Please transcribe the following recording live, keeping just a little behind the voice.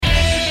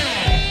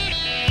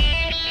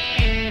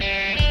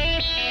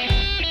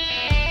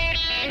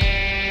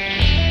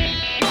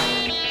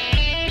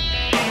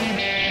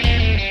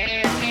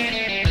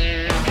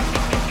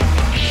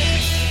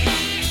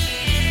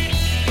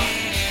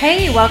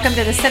Hey, welcome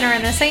to The Sinner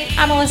and the Saint.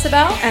 I'm Alyssa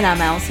Bell. And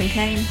I'm Allison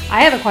Kane.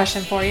 I have a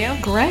question for you.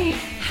 Great.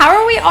 How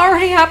are we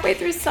already halfway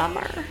through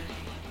summer?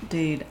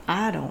 Dude,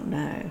 I don't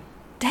know.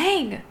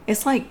 Dang.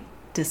 It's like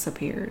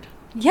disappeared.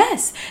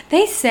 Yes.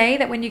 They say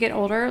that when you get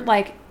older,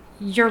 like,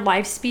 your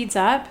life speeds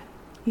up.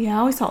 Yeah, I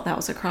always thought that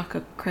was a crock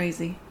of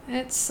crazy.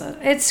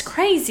 It's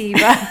crazy,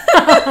 but...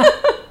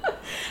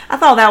 I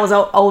thought that was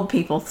old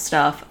people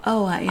stuff.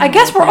 Oh, I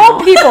guess we're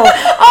old people.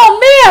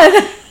 Oh,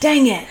 man.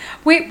 Dang it.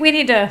 We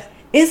need to...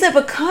 Is it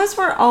because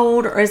we're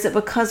old or is it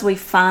because we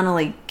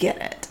finally get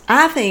it?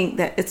 I think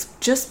that it's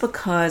just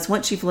because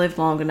once you've lived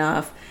long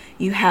enough,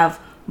 you have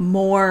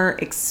more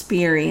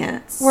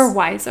experience. We're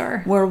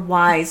wiser.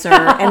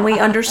 And we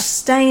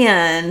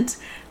understand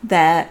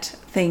that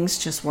things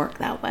just work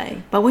that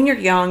way. But when you're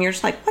young, you're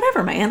just like,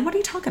 whatever, man. What are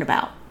you talking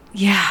about?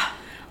 Yeah.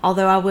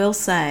 Although I will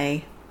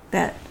say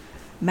that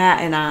Matt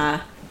and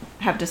I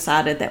have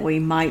decided that we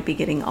might be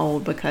getting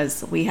old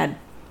because we had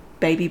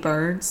baby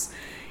birds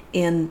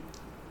in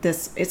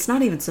this. It's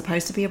not even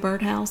supposed to be a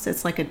birdhouse.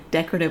 It's like a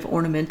decorative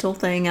ornamental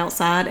thing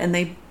outside. And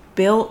they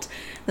built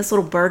this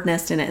little bird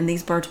nest in it. And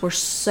these birds were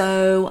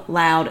so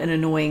loud and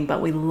annoying, but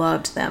we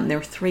loved them. There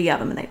were 3 of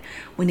them. And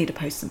we need to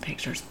post some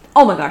pictures.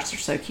 Oh my gosh, they're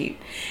so cute.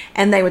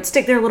 And they would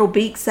stick their little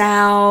beaks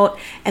out.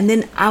 And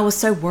then I was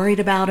so worried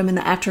about them in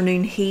the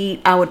afternoon heat.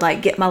 I would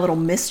like get my little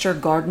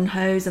Mr. Garden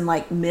hose and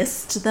like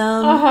mist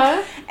them.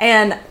 Uh-huh.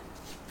 And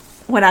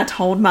when I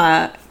told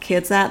my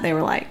kids that, they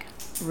were like,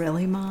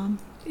 really, Mom?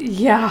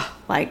 Yeah.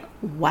 Like,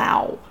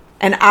 wow.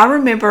 And I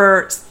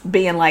remember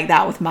being like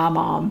that with my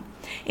mom.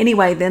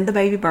 Anyway, then the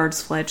baby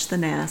birds fledged the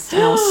nest,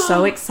 and I was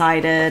so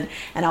excited,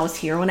 and I was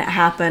here when it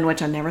happened,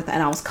 which I never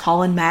and I was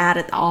calling Matt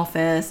at the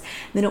office.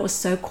 And then it was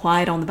so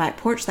quiet on the back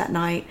porch that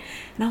night,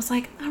 and I was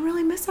like, I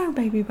really miss our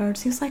baby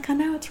birds. He was like, I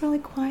know, it's really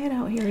quiet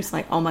out here. He's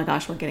like, oh my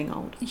gosh, we're getting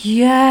old.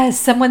 Yes.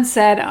 Someone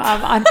said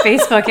on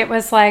Facebook, it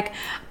was like,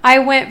 I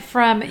went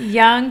from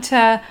young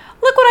to,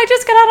 look what I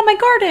just got out of my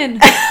garden.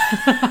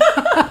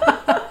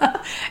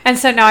 And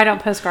so now I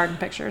don't post garden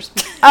pictures.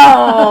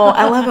 Oh,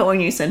 I love it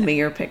when you send me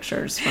your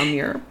pictures from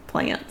your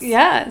plants.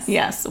 Yes.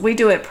 Yes. We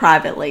do it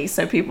privately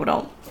so people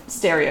don't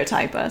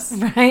stereotype us.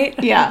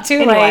 Right? Yeah. Too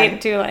anyway,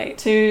 late.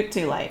 Too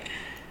late.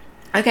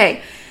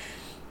 Okay.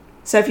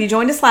 So if you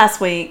joined us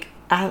last week,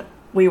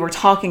 we were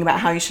talking about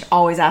how you should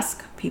always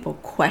ask people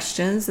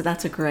questions.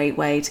 That's a great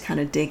way to kind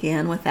of dig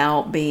in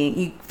without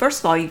being... First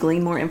of all, you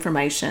glean more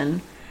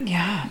information.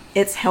 Yeah.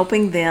 It's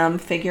helping them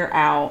figure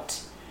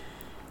out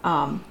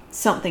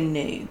something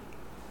new,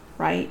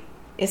 right?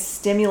 It's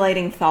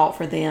stimulating thought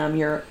for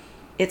them.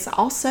 It's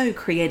also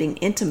creating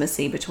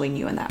intimacy between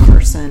you and that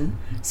person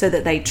so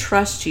that they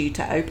trust you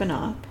to open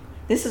up.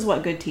 This is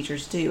what good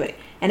teachers do.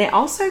 And it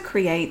also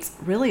creates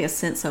really a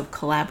sense of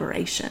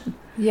collaboration.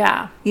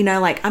 Yeah. You know,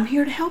 like, I'm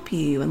here to help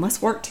you and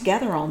let's work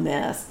together on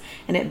this.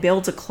 And it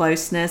builds a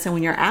closeness. And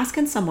when you're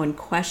asking someone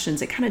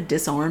questions, it kind of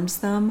disarms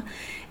them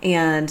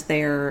and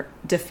their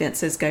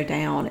defenses go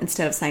down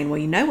instead of saying, well,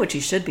 you know what you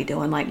should be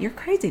doing. Like, you're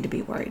crazy to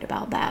be worried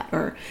about that.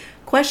 Or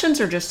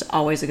questions are just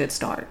always a good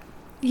start.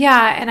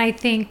 Yeah. And I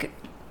think,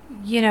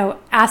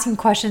 asking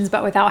questions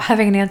but without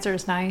having an answer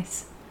is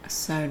nice.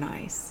 So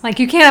nice. Like,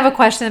 you can't have a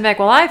question and be like,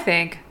 well, I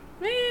think.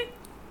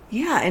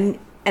 Yeah.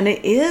 And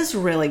it is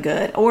really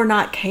good. Or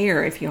not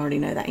care if you already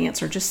know the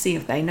answer. Just see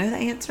if they know the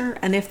answer.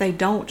 And if they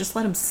don't, just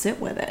let them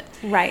sit with it.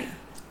 Right.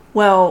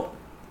 Well,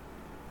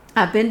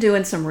 I've been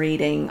doing some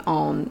reading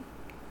on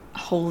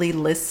holy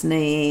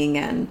listening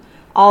and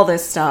all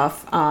this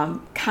stuff.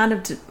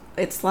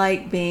 It's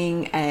like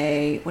being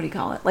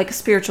like a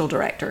spiritual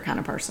director kind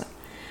of person.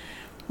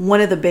 One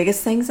of the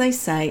biggest things they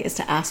say is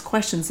to ask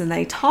questions. And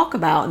they talk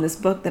about, in this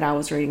book that I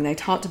was reading, they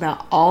talked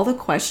about all the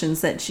questions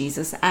that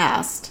Jesus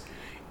asked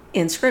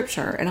in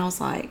scripture. And I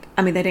was like,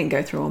 they didn't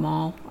go through them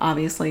all,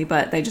 obviously,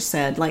 but they just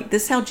said, like,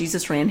 this is how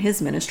Jesus ran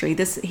his ministry.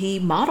 He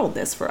modeled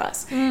this for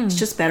us. It's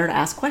just better to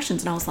ask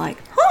questions. And I was like,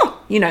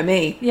 you know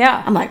me.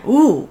 Yeah. I'm like,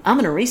 ooh, I'm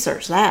going to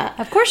research that.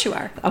 Of course you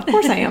are. Of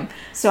course I am.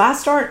 So I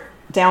start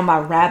down my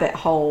rabbit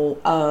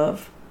hole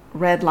of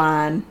red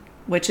line,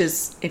 which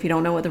is, if you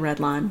don't know what the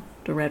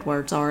red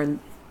words are in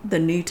the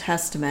New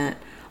Testament,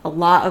 a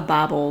lot of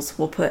Bibles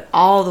will put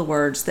all the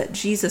words that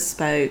Jesus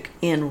spoke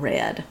in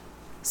red.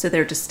 So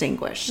they're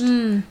distinguished.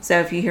 So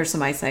if you hear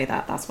somebody say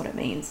that, that's what it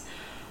means.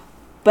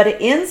 But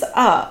it ends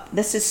up,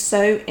 this is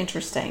so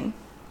interesting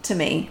to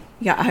me.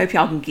 Yeah, I hope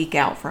y'all can geek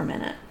out for a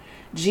minute.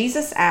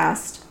 Jesus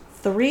asked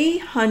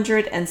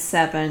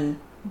 307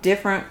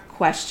 different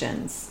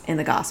questions in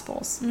the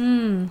Gospels.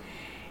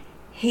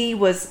 He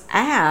was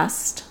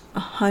asked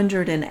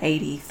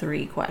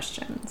 183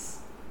 questions.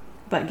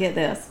 But get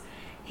this,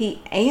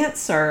 he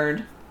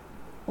answered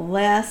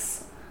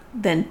less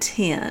than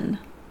 10.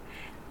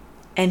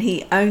 And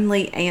he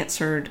only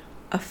answered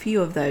a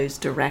few of those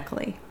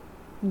directly.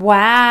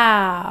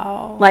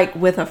 Wow. Like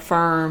with a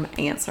firm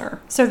answer.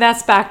 So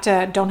that's back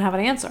to don't have an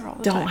answer all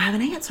the time. Don't have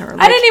an answer.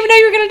 I didn't even know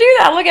you were going to do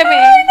that. Look at me.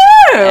 I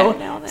know.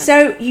 Yeah,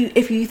 So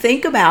if you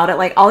think about it,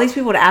 like all these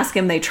people would ask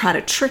him, they try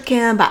to trick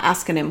him by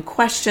asking him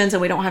questions,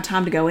 and we don't have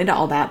time to go into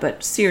all that.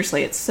 But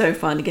seriously, it's so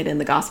fun to get in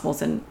the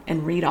Gospels and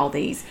read all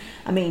these.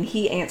 I mean,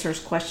 he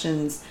answers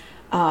questions.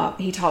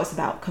 He talks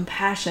about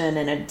compassion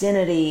and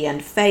identity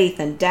and faith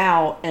and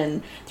doubt,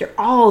 and there are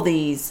all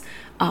these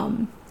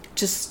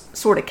just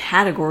sort of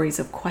categories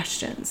of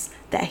questions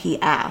that he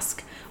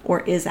asks or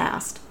is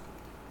asked.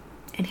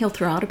 And he'll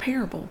throw out a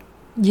parable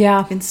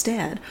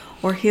instead,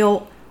 or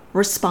he'll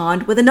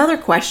respond with another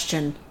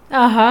question.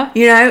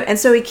 And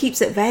so he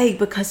keeps it vague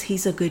because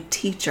he's a good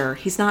teacher.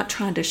 He's not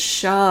trying to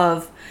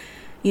shove,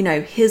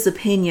 his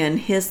opinion,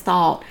 his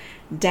thought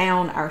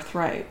down our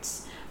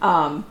throats.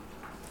 But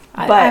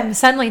I'm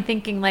suddenly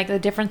thinking like the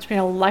difference between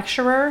a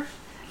lecturer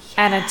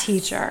and a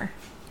teacher.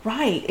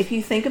 Right. If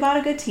you think about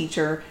a good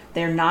teacher,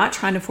 they're not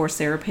trying to force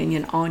their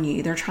opinion on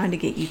you. They're trying to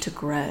get you to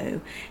grow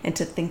and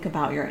to think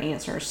about your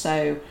answers.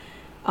 So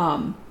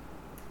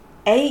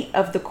 8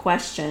 of the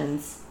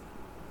questions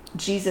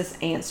Jesus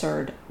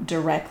answered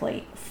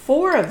directly.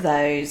 4 of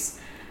those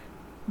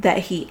that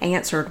he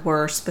answered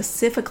were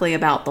specifically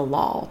about the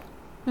law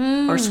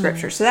or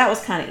scripture. So that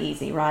was kind of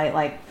easy, right?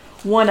 Like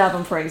one of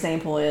them, for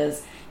example,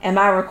 is, am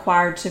I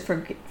required to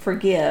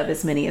forgive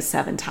as many as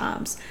 7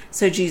 times?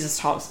 So Jesus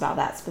talks about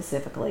that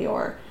specifically,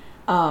 or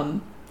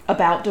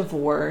about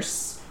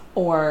divorce,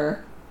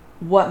 or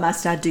what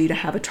must I do to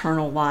have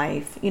eternal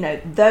life?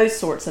 Those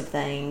sorts of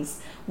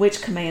things.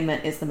 Which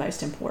commandment is the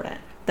most important?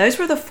 Those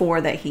were the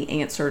 4 that he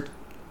answered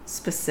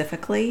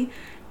specifically,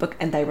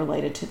 and they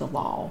related to the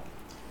law.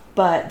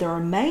 But the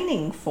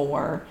remaining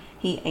 4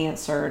 he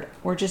answered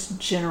were just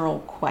general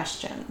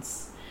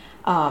questions.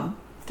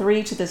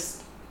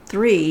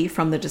 3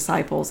 from the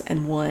disciples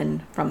and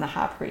 1 from the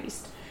high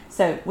priest.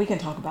 So we can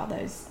talk about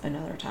those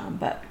another time,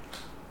 but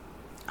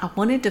I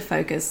wanted to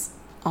focus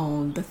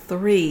on the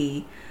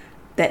 3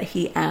 that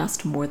he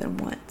asked more than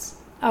once.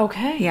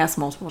 Okay. He asked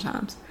multiple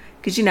times.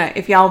 Because,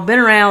 if y'all been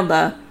around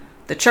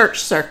the church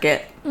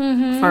circuit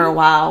for a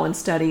while and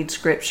studied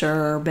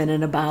scripture or been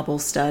in a Bible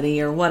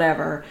study or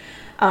whatever,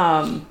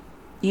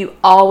 you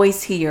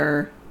always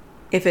hear,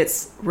 if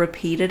it's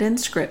repeated in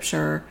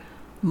scripture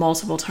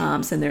multiple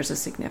times, then there's a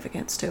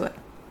significance to it.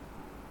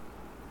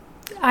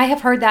 I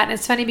have heard that, and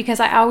it's funny because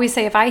I always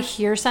say if I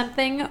hear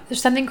something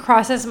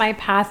crosses my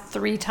path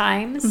 3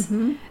 times,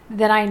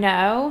 then I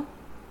know,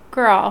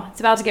 girl, it's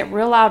about to get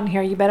real loud in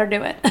here. You better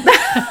do it.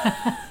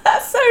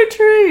 That's so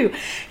true.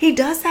 He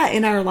does that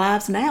in our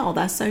lives now.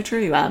 That's so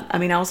true.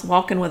 I was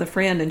walking with a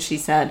friend and she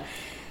said,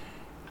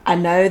 I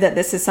know that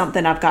this is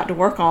something I've got to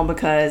work on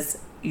because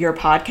your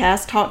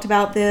podcast talked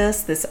about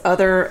this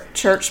other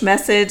church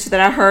message that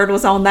I heard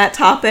was on that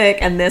topic,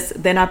 and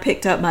then I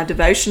picked up my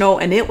devotional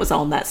and it was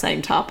on that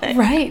same topic.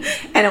 Right.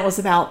 And it was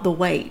about the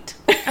weight.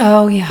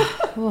 Oh, yeah.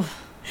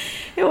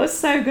 It was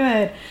so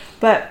good.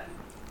 But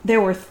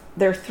there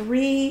are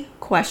 3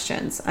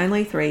 questions,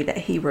 only 3, that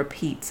he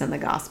repeats in the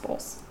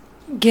Gospels.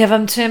 Give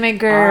them to me,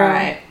 girl. All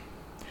right.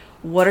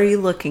 What are you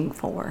looking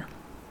for?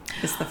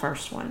 Is the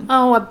first one.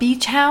 Oh, a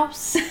beach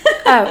house?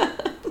 Oh.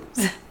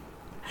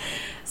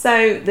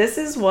 So this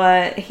is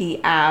what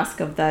he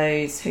asked of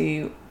those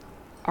who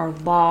are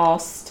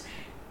lost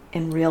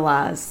and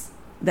realize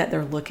that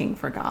they're looking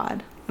for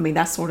God.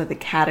 That's sort of the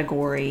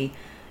category,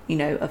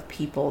 of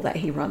people that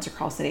he runs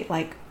across today.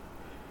 Like,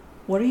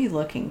 what are you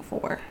looking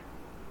for?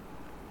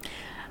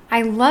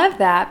 I love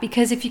that,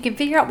 because if you can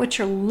figure out what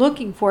you're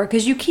looking for,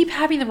 because you keep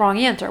having the wrong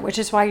answer, which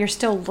is why you're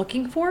still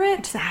looking for it.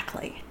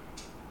 Exactly.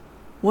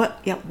 What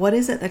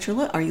is it that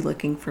are you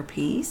looking for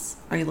peace?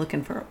 Are you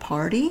looking for a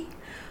party?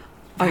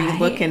 Are you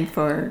looking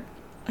for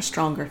a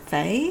stronger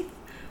faith?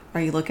 Are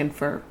you looking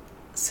for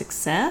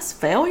success,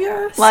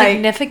 failure,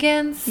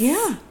 significance?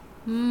 Yeah.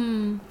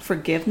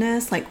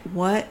 Forgiveness. Like,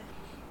 what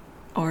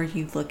are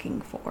you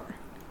looking for?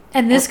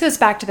 And this goes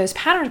back to those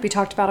patterns we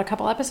talked about a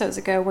couple episodes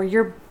ago, where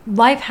your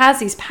life has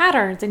these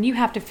patterns and you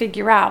have to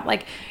figure out,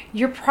 like,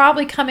 you're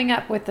probably coming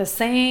up with the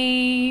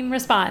same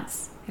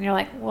response. And you're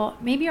like, well,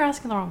 maybe you're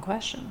asking the wrong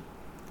question.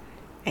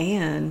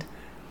 And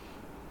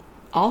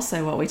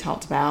also what we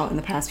talked about in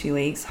the past few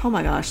weeks, oh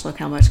my gosh, look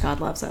how much God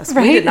loves us.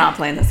 Right? We did not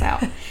plan this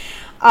out.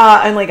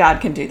 Only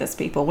God can do this,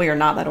 people. We are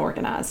not that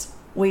organized.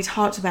 We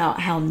talked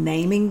about how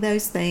naming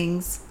those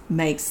things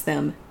makes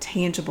them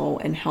tangible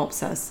and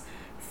helps us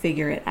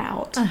figure it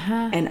out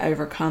and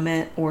overcome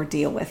it or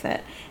deal with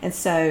it. And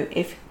so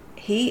if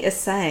he is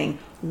saying,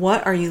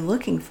 what are you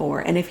looking for?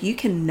 And if you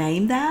can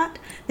name that,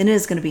 then it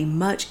is going to be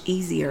much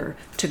easier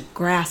to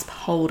grasp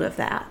hold of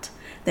that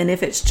than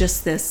if it's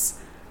just this.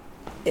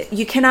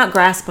 You cannot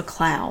grasp a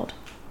cloud,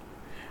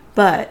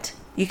 but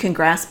you can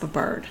grasp a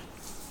bird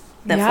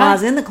that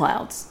flies in the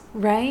clouds.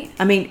 Right.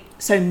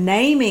 So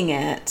naming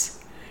it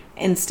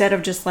instead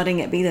of just letting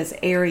it be this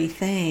airy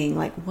thing,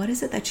 like, what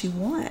is it that you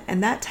want?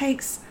 And that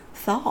takes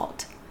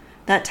thought.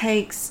 That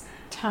takes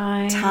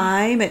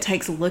Time. It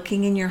takes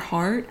looking in your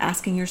heart,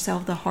 asking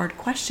yourself the hard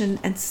question.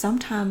 And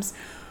sometimes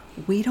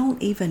we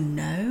don't even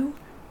know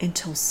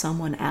until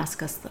someone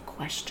asks us the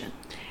question.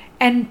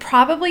 And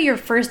probably your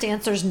first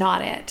answer is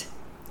not it.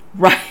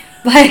 Right.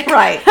 Like,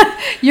 right.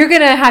 You're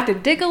going to have to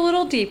dig a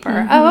little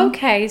deeper. Oh,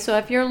 okay. So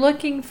if you're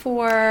looking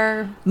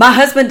for... my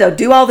husband to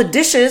do all the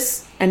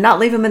dishes and not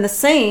leave them in the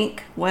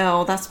sink,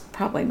 well, that's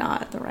probably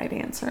not the right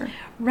answer.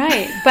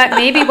 Right. But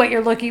maybe what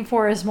you're looking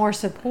for is more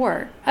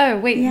support. Oh,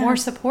 wait, more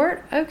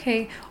support?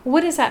 Okay.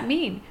 What does that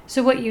mean?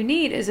 So what you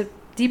need is a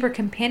deeper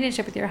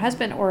companionship with your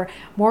husband or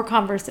more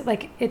conversation.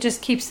 Like, it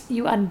just keeps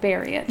you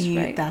unbury it.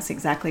 Right? That's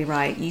exactly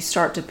right. You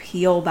start to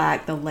peel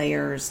back the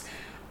layers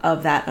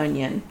of that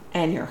onion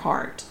and your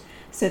heart.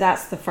 So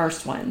that's the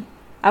first one.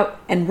 Oh,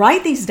 and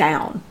write these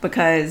down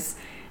because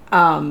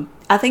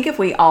I think if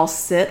we all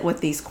sit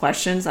with these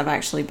questions, I've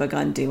actually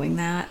begun doing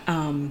that.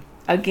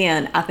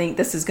 Again, I think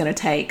this is going to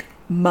take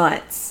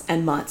months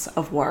and months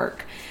of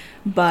work,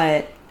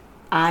 but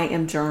I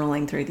am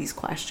journaling through these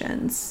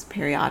questions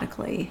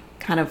periodically,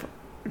 kind of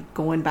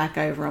going back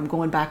over. I'm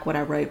going back what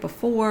I wrote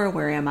before.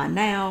 Where am I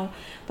now?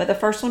 But the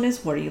first one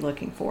is, what are you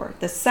looking for?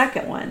 The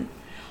second one,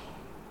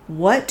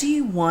 what do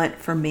you want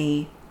for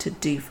me to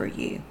do for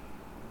you?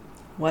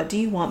 What do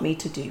you want me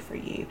to do for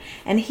you?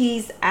 And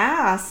he's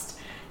asked,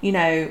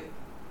 the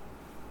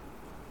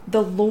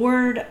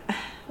Lord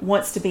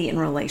wants to be in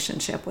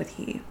relationship with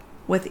you,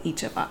 with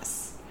each of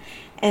us.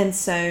 And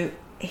so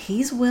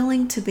he's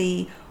willing to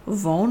be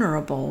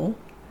vulnerable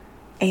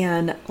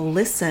and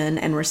listen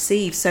and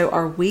receive. So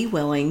are we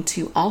willing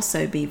to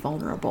also be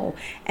vulnerable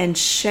and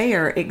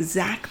share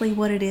exactly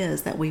what it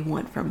is that we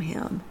want from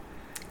him?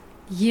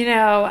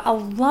 A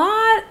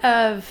lot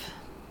of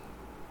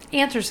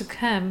answers have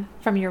come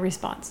from your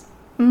response.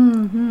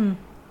 Mm-hmm.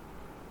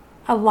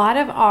 A lot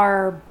of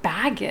our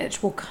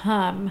baggage will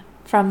come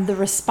from the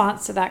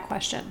response to that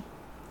question.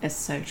 It's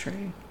so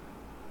true.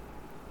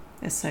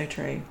 It's so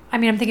true. I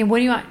mean, I'm thinking, what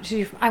do you want to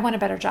do? I want a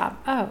better job.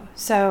 Oh,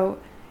 so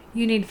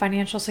you need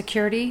financial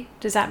security.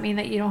 Does that mean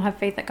that you don't have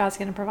faith that God's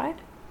going to provide?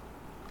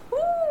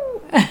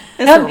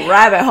 It's a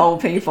rabbit hole,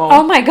 people.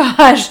 Oh my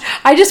gosh.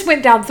 I just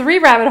went down 3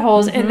 rabbit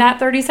holes in that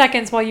 30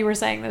 seconds while you were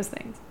saying those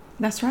things.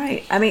 That's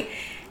right. I mean,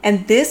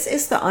 and this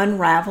is the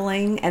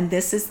unraveling, and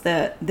this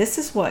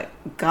is what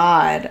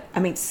God,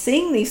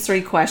 seeing these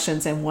 3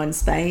 questions in one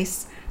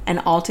space and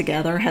all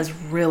together has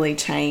really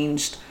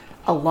changed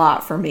a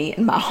lot for me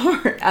in my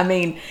heart.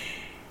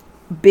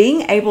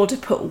 Being able to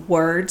put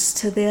words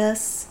to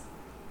this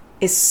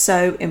is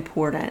so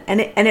important.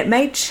 And it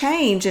may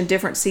change in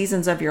different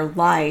seasons of your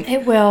life.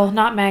 It will,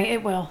 not may,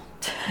 it will.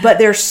 But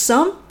there's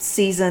some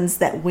seasons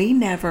that we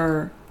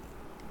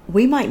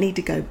might need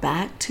to go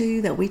back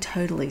to that we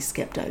totally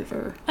skipped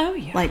over. Oh,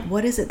 yeah. Like,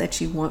 what is it that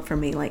you want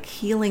from me? Like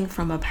healing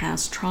from a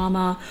past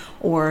trauma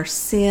or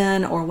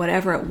sin or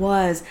whatever it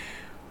was.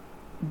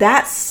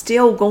 That's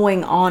still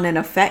going on and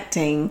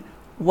affecting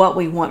what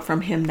we want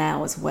from him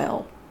now as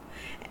well.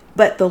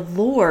 But the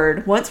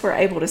Lord, once we're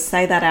able to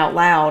say that out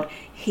loud,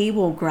 he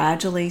will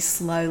gradually,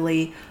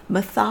 slowly,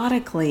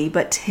 methodically,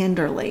 but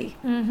tenderly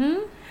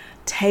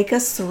take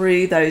us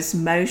through those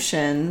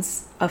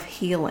motions of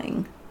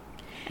healing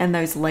and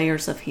those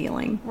layers of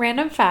healing.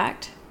 Random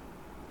fact.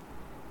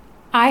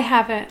 I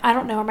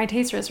don't know where my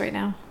taster is right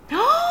now.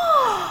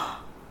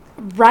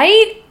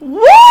 Right?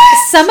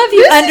 What? Some of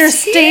you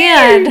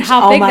understand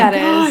how big that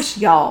is. Oh my gosh,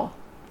 y'all.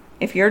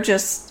 If you're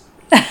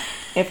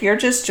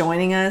just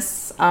joining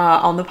us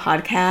on the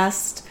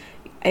podcast,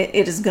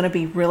 it is going to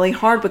be really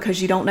hard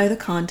because you don't know the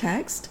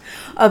context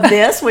of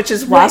this, which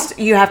is why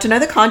you have to know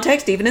the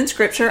context, even in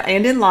scripture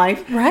and in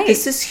life. Right.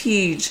 This is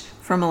huge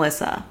for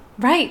Melissa.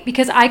 Right,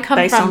 because I come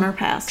based from on her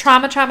past.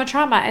 trauma,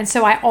 and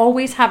so I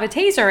always have a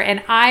taser,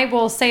 and I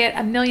will say it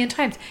a million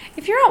times.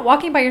 If you're out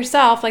walking by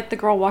yourself, like the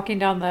girl walking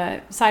down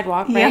the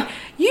sidewalk, right,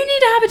 you need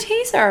to have a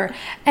taser.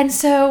 And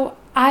so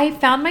I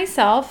found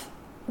myself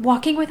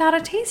walking without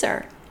a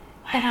taser. Wow.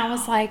 And I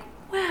was like,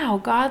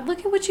 wow, God, look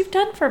at what you've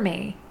done for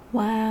me.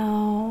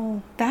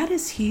 Wow, that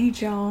is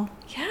huge, y'all.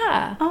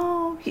 Yeah.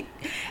 Oh,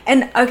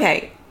 and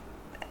okay,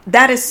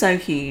 that is so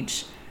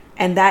huge,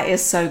 and that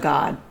is so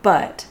God,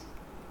 but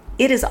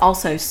it is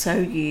also so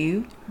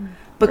you,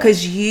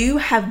 because you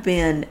have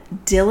been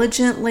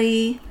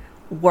diligently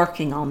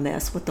working on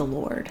this with the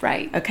Lord.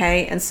 Right.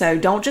 Okay, and so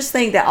don't just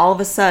think that all of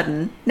a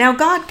sudden, now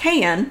God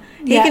can,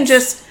 he Yes. can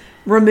just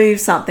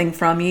remove something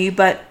from you,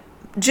 but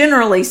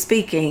generally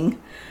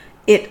speaking,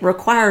 it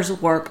requires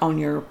work on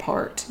your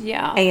part.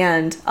 Yeah.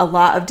 And a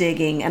lot of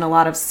digging and a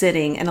lot of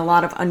sitting and a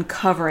lot of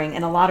uncovering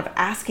and a lot of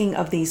asking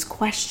of these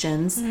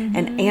questions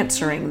and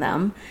answering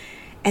them.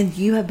 And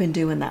you have been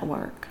doing that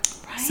work.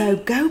 Right. So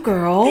go,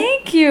 girl.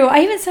 Thank you. I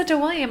even said to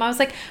William, I was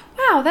like,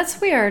 wow, that's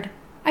weird.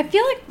 I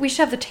feel like we should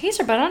have the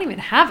taser, but I don't even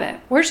have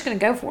it. We're just going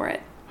to go for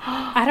it.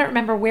 I don't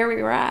remember where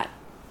we were at.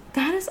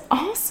 That is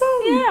awesome.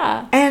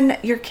 Yeah. And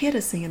your kid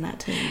is seeing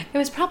that too. It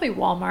was probably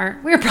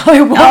Walmart. We were probably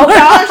Walmart. Oh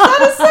gosh,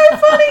 that is so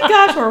funny.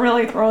 Gosh, we're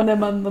really throwing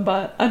them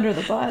under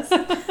the bus.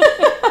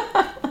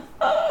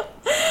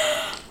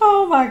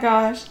 Oh my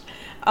gosh.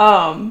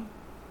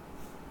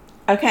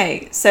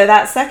 Okay, so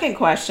that second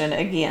question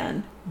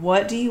again,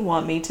 what do you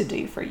want me to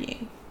do for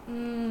you?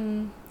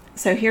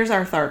 So here's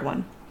our third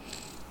one.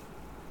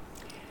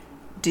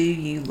 Do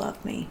you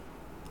love me?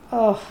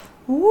 Oh.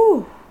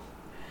 Woo.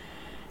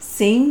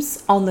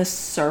 Seems on the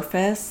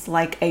surface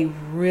like a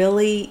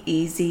really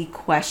easy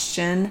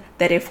question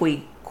that if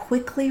we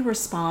quickly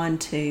respond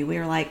to,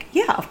 we're like,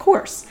 yeah, of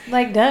course.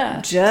 Like,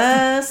 duh.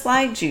 Just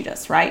like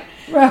Judas, right?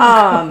 Oh,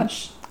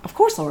 gosh. Of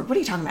course, Lord. What are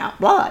you talking about?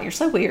 Blah, you're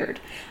so weird.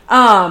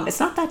 It's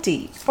not that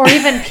deep. Or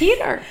even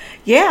Peter.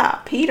 Yeah,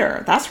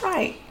 Peter. That's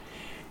right.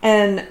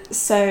 And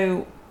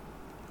so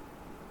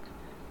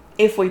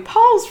if we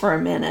pause for a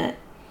minute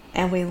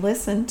and we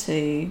listen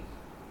to,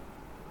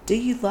 do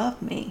you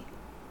love me?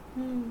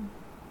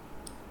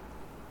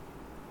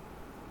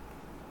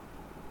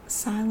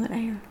 Silent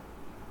air.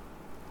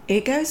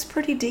 It goes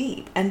pretty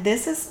deep. And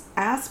this is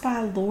asked by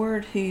a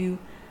Lord who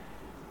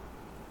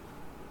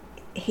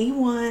he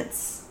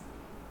wants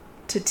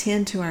to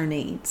tend to our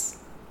needs.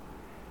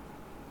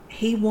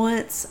 He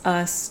wants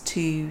us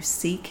to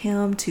seek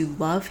him, to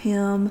love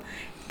him,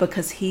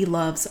 because he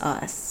loves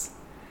us.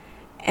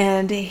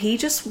 And he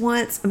just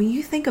wants, I mean,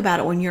 you think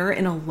about it when you're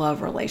in a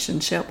love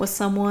relationship with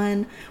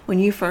someone, when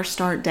you first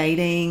start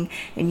dating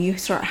and you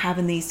start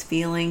having these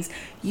feelings,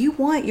 you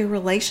want your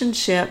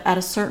relationship at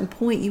a certain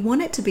point, you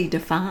want it to be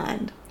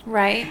defined.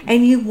 Right.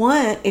 And you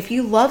want, if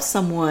you love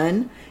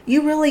someone,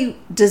 you really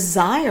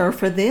desire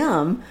for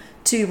them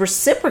to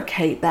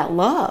reciprocate that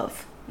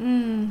love.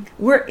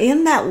 We're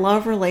in that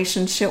love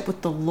relationship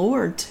with the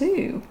Lord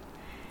too.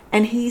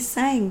 And he's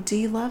saying, do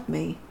you love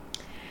me?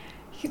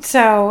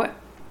 So,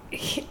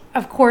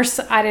 of course,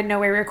 I didn't know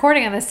we were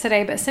recording on this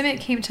today, but something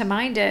that came to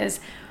mind is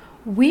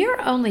we are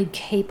only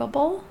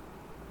capable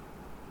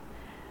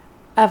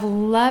of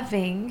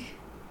loving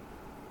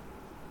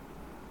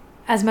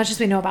as much as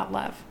we know about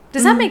love.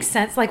 Does that make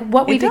sense? Like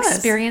what we've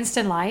experienced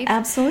in life?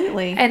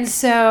 Absolutely. And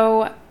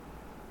so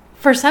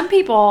for some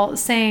people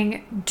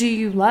saying, do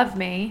you love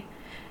me?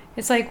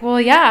 It's like, well,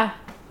 yeah,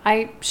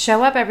 I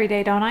show up every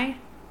day, don't I?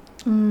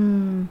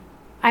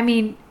 I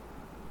mean,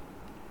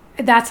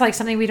 that's like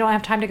something we don't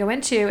have time to go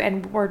into,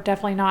 and we're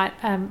definitely not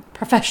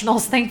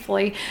professionals,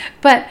 thankfully.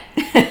 But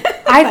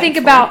I think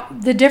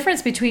about the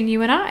difference between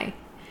you and I,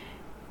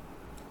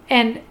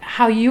 and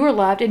how you were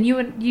loved,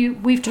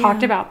 and we've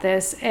talked about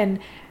this, and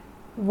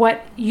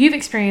what you've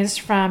experienced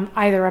from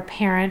either a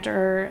parent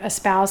or a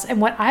spouse, and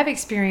what I've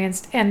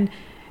experienced, and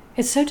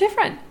it's so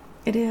different.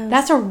 It is.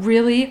 That's a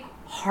really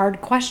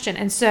hard question,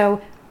 and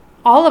so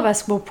all of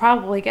us will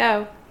probably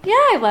go, "Yeah,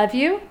 I love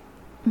you,"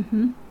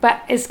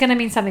 but it's going to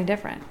mean something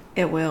different.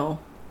 It will.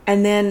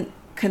 And then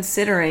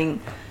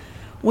considering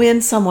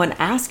when someone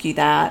asks you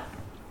that,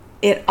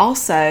 it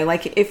also,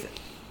 like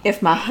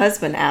if my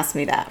husband asked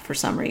me that for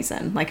some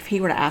reason, like if he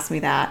were to ask me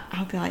that,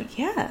 I'll be like,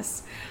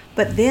 yes.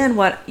 But then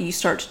what you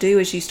start to do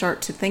is you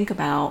start to think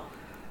about,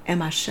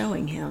 am I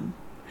showing him?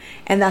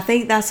 And I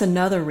think that's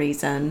another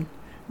reason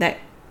that,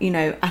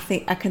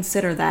 I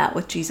consider that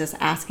with Jesus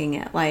asking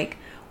it, like,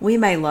 we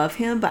may love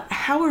him, but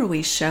how are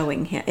we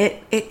showing him?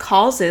 It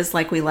causes,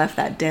 like we left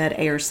that dead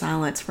air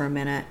silence for a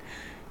minute,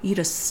 you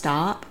to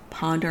stop,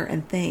 ponder,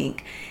 and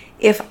think.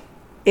 If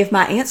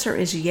my answer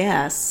is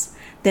yes,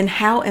 then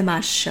how am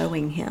I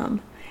showing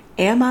him?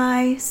 Am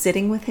I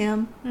sitting with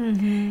him?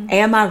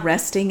 Am I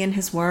resting in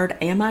his word?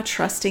 Am I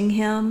trusting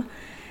him?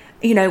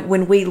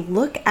 When we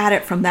look at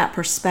it from that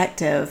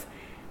perspective,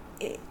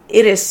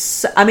 it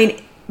is,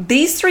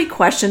 these three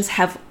questions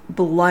have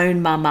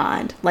blown my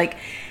mind. Like,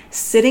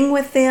 sitting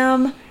with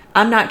them,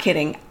 I'm not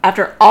kidding.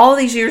 After all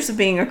these years of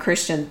being a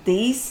Christian,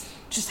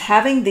 just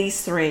having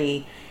these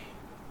three,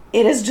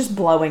 it is just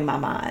blowing my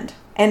mind.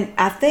 And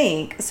I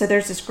think, so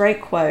there's this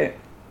great quote,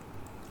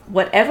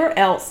 whatever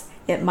else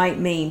it might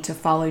mean to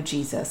follow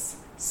Jesus,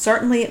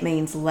 certainly it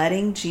means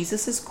letting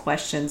Jesus's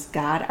questions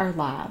guide our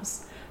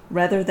lives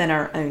rather than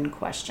our own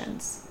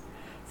questions.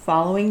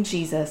 Following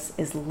Jesus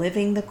is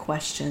living the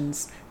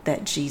questions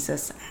that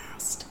Jesus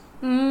asked.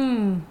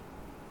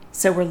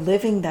 So we're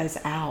living those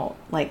out.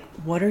 Like,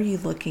 what are you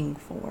looking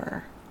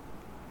for?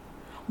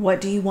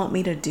 What do you want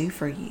me to do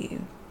for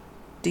you?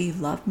 Do you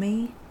love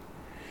me?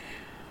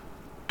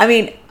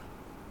 I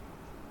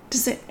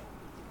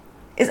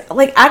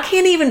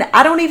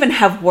don't even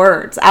have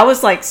words. I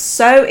was like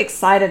so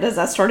excited as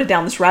I started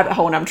down this rabbit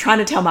hole, and I'm trying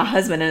to tell my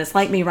husband, and it's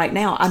like me right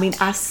now.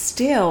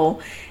 It's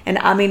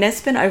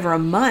been over a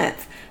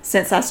month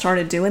since I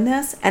started doing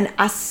this, and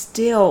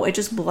it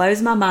just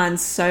blows my mind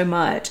so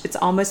much. It's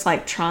almost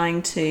like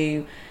trying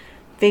to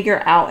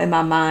figure out in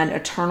my mind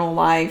eternal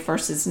life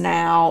versus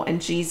now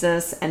and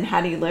Jesus and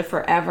how do you live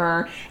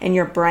forever, and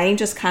your brain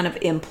just kind of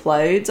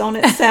implodes on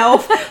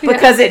itself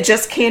because it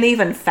just can't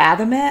even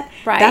fathom it.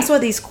 Right. That's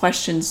what these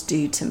questions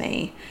do to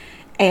me.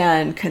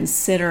 And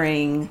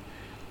considering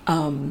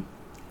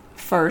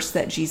first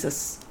that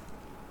Jesus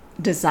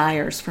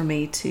desires for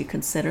me to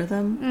consider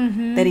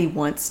them, that he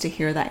wants to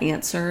hear that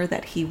answer,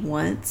 that he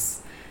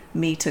wants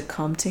me to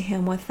come to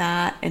him with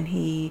that,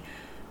 and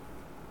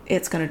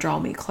it's going to draw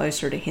me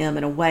closer to him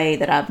in a way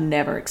that I've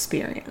never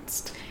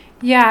experienced.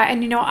 Yeah.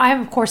 And, I,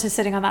 of course, is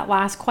sitting on that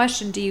last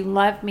question, do you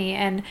love me?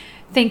 And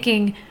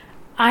thinking,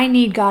 I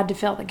need God to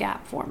fill the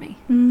gap for me.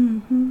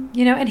 Mm-hmm.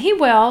 And he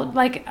will.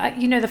 Like,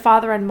 the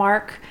Father in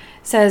Mark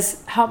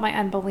says, help my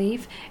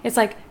unbelief. It's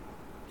like,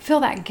 fill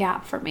that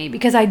gap for me.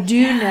 Because I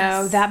do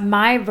know that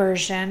my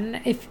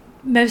version, if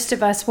most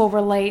of us will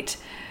relate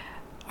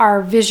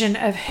our vision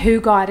of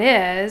who God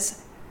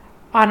is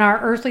on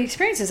our earthly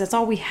experiences. That's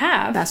all we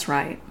have. That's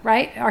right.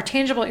 Right? Our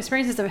tangible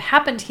experiences have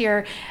happened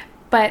here,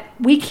 but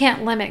we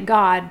can't limit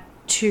God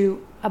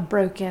to a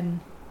broken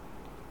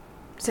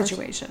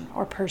situation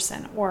or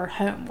person or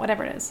home,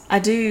 whatever it is. I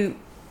do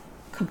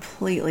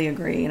completely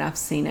agree, and I've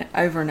seen it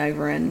over and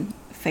over in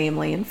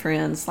family and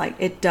friends. Like,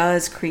 it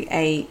does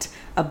create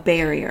a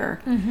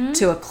barrier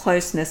to a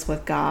closeness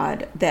with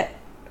God that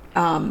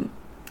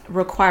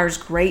requires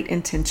great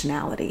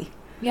intentionality.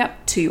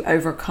 Yep. To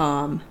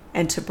overcome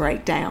and to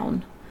break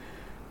down,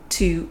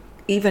 to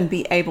even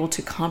be able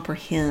to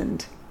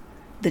comprehend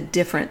the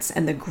difference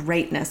and the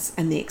greatness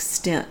and the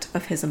extent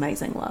of his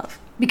amazing love.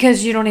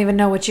 Because you don't even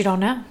know what you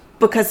don't know.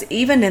 Because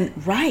even in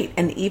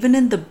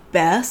the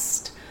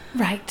best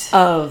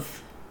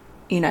of,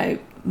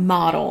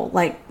 model,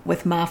 like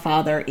with my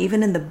father,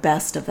 even in the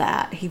best of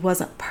that, he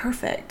wasn't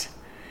perfect.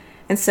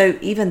 And so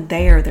even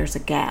there's a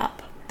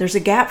gap. There's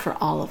a gap for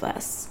all of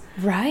us.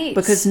 Right.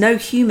 Because no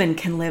human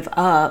can live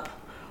up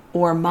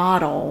or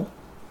model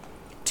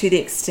to the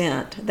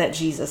extent that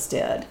Jesus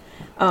did.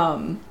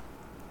 But,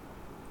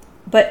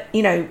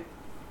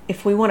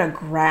 if we want to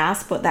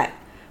grasp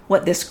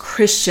what this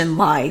Christian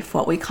life,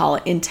 what we call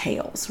it,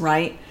 entails,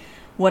 right?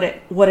 What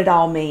it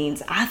all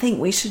means, I think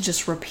we should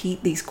just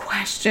repeat these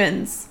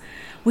questions.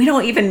 We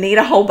don't even need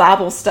a whole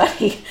Bible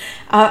study.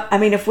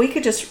 If we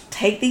could just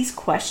take these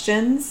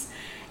questions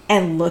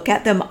and look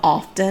at them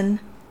often,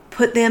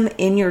 put them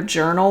in your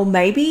journal.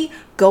 Maybe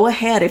go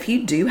ahead, if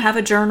you do have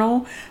a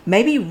journal,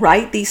 maybe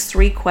write these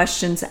 3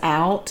 questions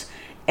out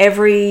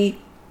every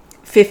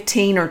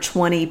 15 or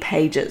 20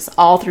 pages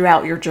all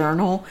throughout your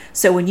journal.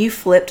 So when you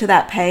flip to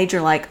that page,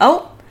 you're like,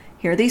 oh,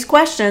 here are these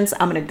questions.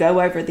 I'm going to go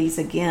over these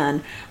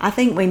again. I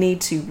think we need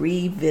to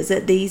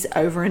revisit these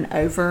over and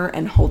over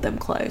and hold them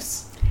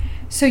close.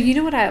 So you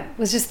know what I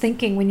was just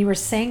thinking when you were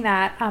saying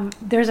that?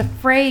 There's a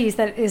phrase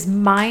that is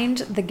mind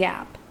the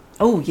gap.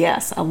 Oh,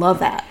 yes. I love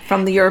that.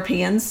 From the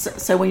Europeans.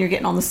 So when you're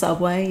getting on the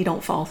subway, you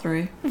don't fall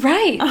through.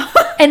 Right.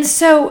 And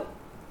so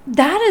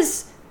that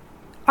is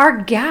our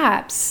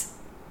gaps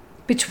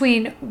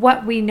between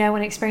what we know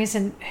and experience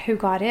and who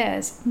God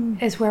is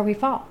where we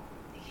fall.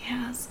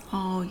 Yes.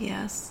 Oh,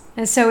 yes.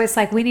 And so it's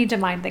like we need to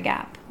mind the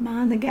gap.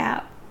 Mind the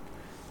gap.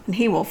 And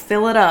he will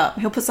fill it up.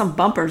 He'll put some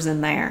bumpers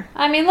in there.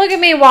 Look at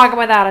me walking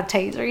without a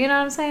taser. You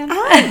know what I'm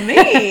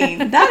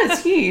saying? That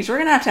is huge. We're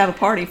going to have a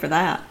party for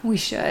that. We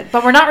should.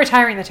 But we're not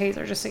retiring the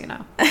taser, just so you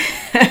know.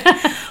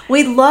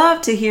 We'd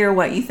love to hear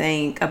what you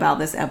think about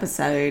this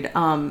episode.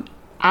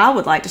 I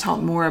would like to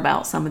talk more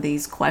about some of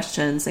these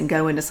questions and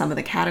go into some of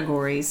the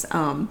categories.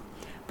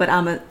 But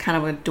I'm a kind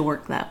of a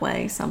dork that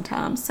way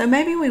sometimes. So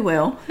maybe we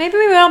will. Maybe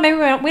we will. Maybe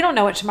we won't. We don't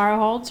know what tomorrow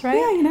holds, right?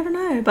 Yeah, you never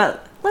know.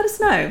 But let us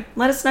know.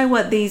 Let us know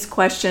what these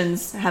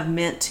questions have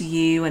meant to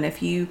you. And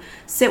if you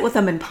sit with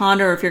them and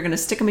ponder, if you're going to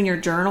stick them in your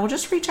journal,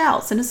 just reach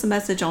out. Send us a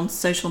message on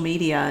social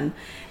media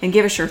and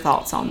give us your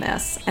thoughts on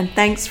this. And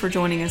thanks for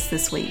joining us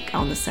this week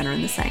on The Sinner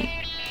and the Saint.